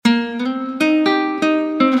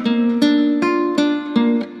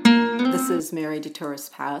is Mary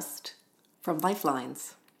DeTorres Past from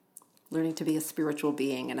Lifelines, Learning to be a Spiritual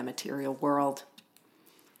Being in a Material World.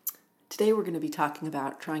 Today we're going to be talking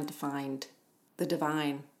about trying to find the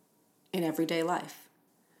divine in everyday life.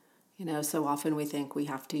 So often we think we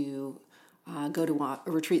have to go to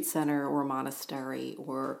a retreat center or a monastery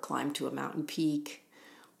or climb to a mountain peak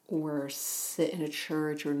or sit in a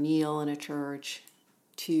church or kneel in a church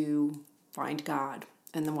to find God.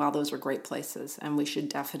 And then while those are great places, and we should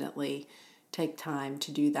definitely take time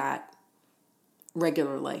to do that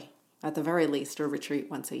regularly, at the very least, or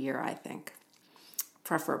retreat once a year, I think,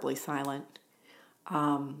 preferably silent.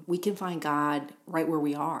 We can find God right where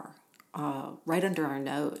we are, right under our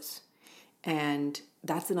nose. And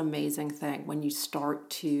that's an amazing thing when you start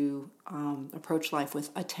to approach life with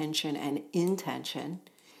attention and intention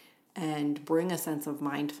and bring a sense of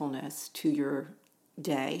mindfulness to your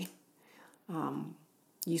day.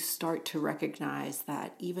 You start to recognize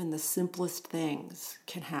that even the simplest things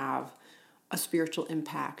can have a spiritual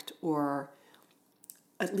impact, or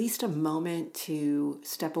at least a moment to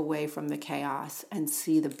step away from the chaos and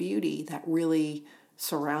see the beauty that really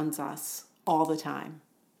surrounds us all the time.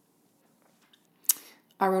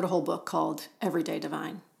 I wrote a whole book called Everyday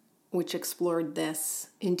Divine, which explored this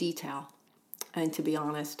in detail. And to be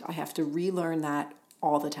honest, I have to relearn that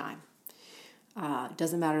all the time. It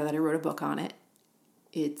doesn't matter that I wrote a book on it.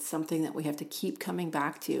 It's something that we have to keep coming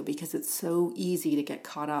back to because it's so easy to get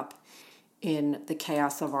caught up in the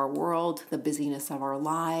chaos of our world, the busyness of our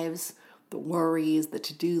lives, the worries, the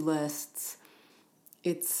to-do lists.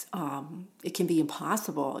 It can be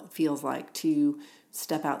impossible, it feels like, to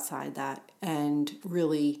step outside that and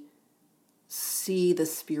really see the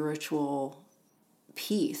spiritual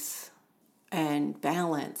peace and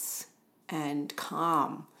balance and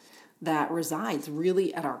calm that resides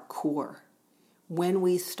really at our core when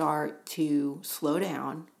we start to slow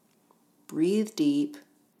down, breathe deep,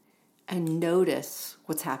 and notice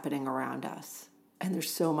what's happening around us. And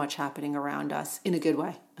there's so much happening around us in a good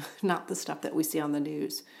way, not the stuff that we see on the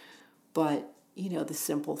news, but, the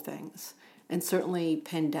simple things. And certainly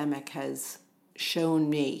pandemic has shown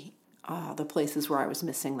me the places where I was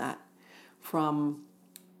missing that, from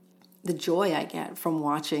the joy I get from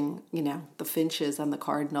watching, the finches and the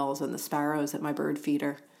cardinals and the sparrows at my bird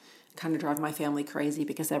feeder. Kind of drive my family crazy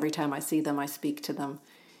because every time I see them, I speak to them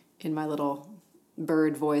in my little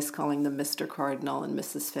bird voice, calling them Mr. Cardinal and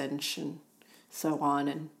Mrs. Finch and so on.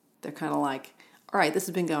 And they're kind of like, all right, this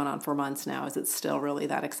has been going on for months now. Is it still really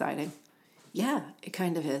that exciting? Yeah, it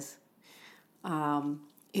kind of is.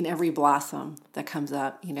 In every blossom that comes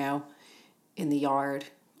up, in the yard,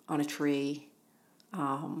 on a tree,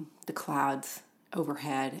 the clouds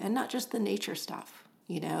overhead, and not just the nature stuff,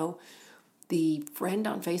 the friend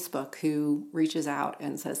on Facebook who reaches out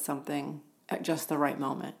and says something at just the right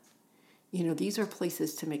moment. These are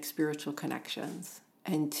places to make spiritual connections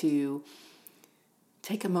and to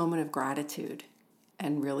take a moment of gratitude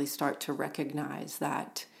and really start to recognize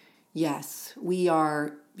that, yes, we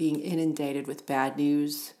are being inundated with bad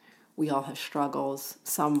news. We all have struggles,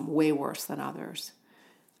 some way worse than others.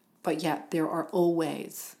 But yet there are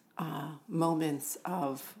always moments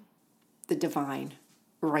of the divine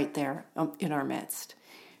right there in our midst.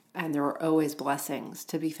 And there are always blessings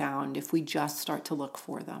to be found if we just start to look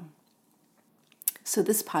for them. So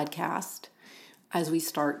this podcast, as we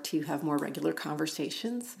start to have more regular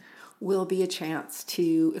conversations, will be a chance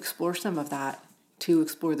to explore some of that, to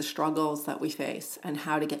explore the struggles that we face and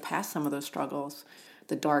how to get past some of those struggles,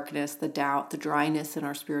 the darkness, the doubt, the dryness in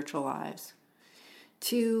our spiritual lives,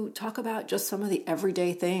 to talk about just some of the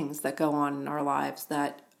everyday things that go on in our lives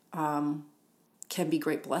that can be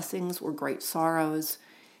great blessings or great sorrows,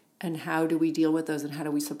 and how do we deal with those and how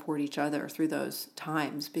do we support each other through those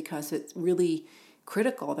times, because it's really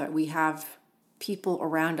critical that we have people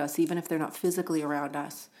around us, even if they're not physically around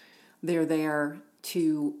us. They're there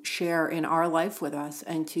to share in our life with us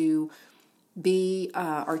and to be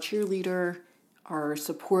our cheerleader, our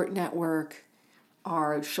support network,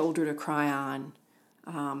 our shoulder to cry on,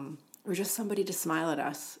 or just somebody to smile at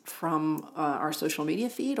us from our social media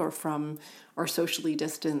feed or from our socially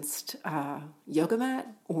distanced yoga mat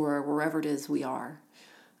or wherever it is we are.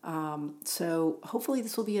 So hopefully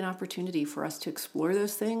this will be an opportunity for us to explore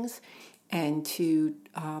those things and to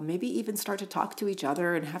maybe even start to talk to each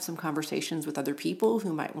other and have some conversations with other people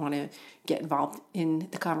who might want to get involved in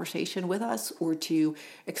the conversation with us, or to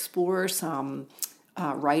explore some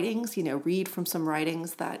writings, read from some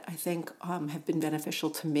writings that I think have been beneficial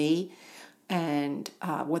to me. And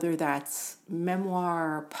whether that's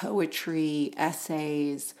memoir, poetry,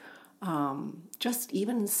 essays, just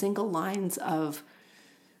even single lines of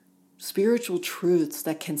spiritual truths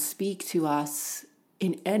that can speak to us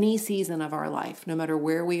in any season of our life, no matter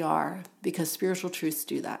where we are, because spiritual truths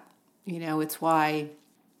do that. It's why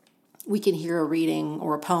we can hear a reading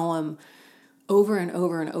or a poem over and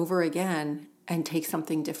over and over again and take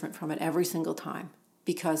something different from it every single time.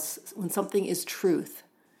 Because when something is truth,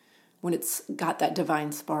 when it's got that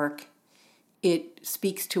divine spark, it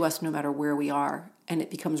speaks to us no matter where we are, and it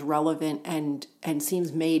becomes relevant and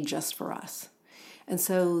seems made just for us. And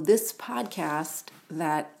so this podcast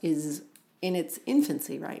that is in its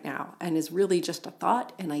infancy right now and is really just a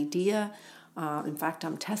thought, an idea. In fact,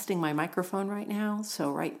 I'm testing my microphone right now.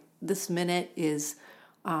 So right this minute is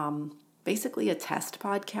basically a test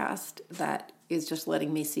podcast that is just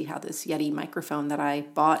letting me see how this Yeti microphone that I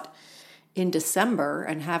bought in December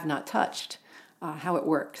and have not touched, how it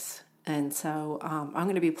works. And so I'm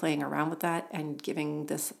going to be playing around with that and giving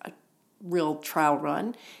this a real trial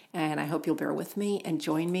run. And I hope you'll bear with me and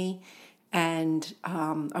join me. And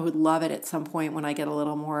I would love it at some point when I get a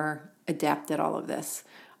little more adept at all of this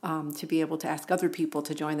to be able to ask other people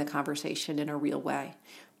to join the conversation in a real way.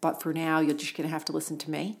 But for now, you're just going to have to listen to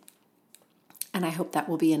me. And I hope that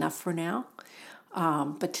will be enough for now.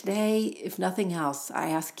 But today, if nothing else, I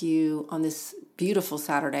ask you on this beautiful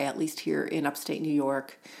Saturday, at least here in upstate New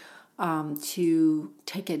York, to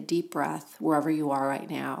take a deep breath wherever you are right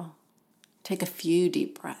now. Take a few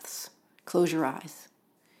deep breaths. Close your eyes.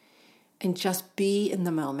 And just be in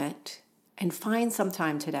the moment and find some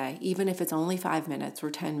time today, even if it's only 5 minutes or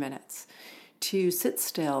 10 minutes, to sit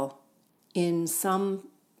still in some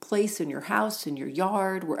place in your house, in your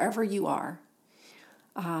yard, wherever you are,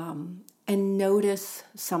 and notice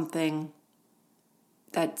something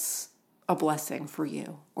that's a blessing for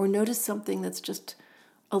you, or notice something that's just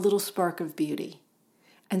a little spark of beauty,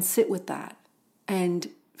 and sit with that and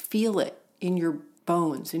feel it in your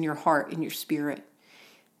bones, in your heart, in your spirit,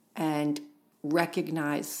 and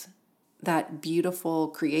recognize that beautiful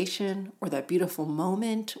creation or that beautiful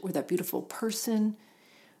moment or that beautiful person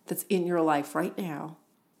that's in your life right now,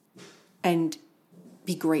 and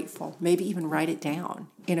be grateful. Maybe even write it down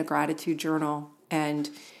in a gratitude journal and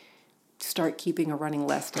start keeping a running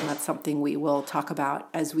list. And that's something we will talk about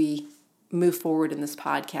as we move forward in this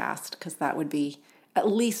podcast, because that would be at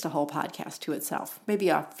least a whole podcast to itself, maybe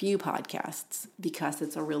a few podcasts, because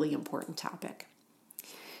it's a really important topic.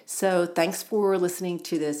 So thanks for listening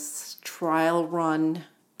to this trial run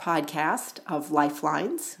podcast of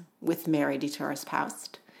Lifelines with Mary DeTorres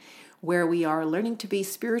Paust, where we are learning to be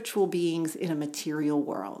spiritual beings in a material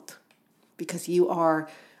world, because you are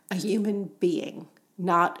a human being,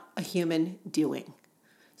 not a human doing.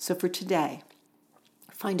 So for today,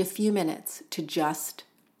 find a few minutes to just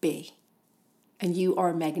be. And you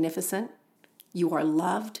are magnificent, you are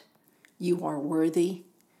loved, you are worthy,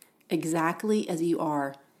 exactly as you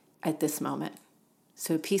are at this moment.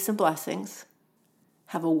 So peace and blessings.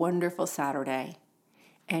 Have a wonderful Saturday,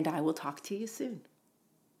 and I will talk to you soon.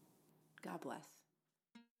 God bless.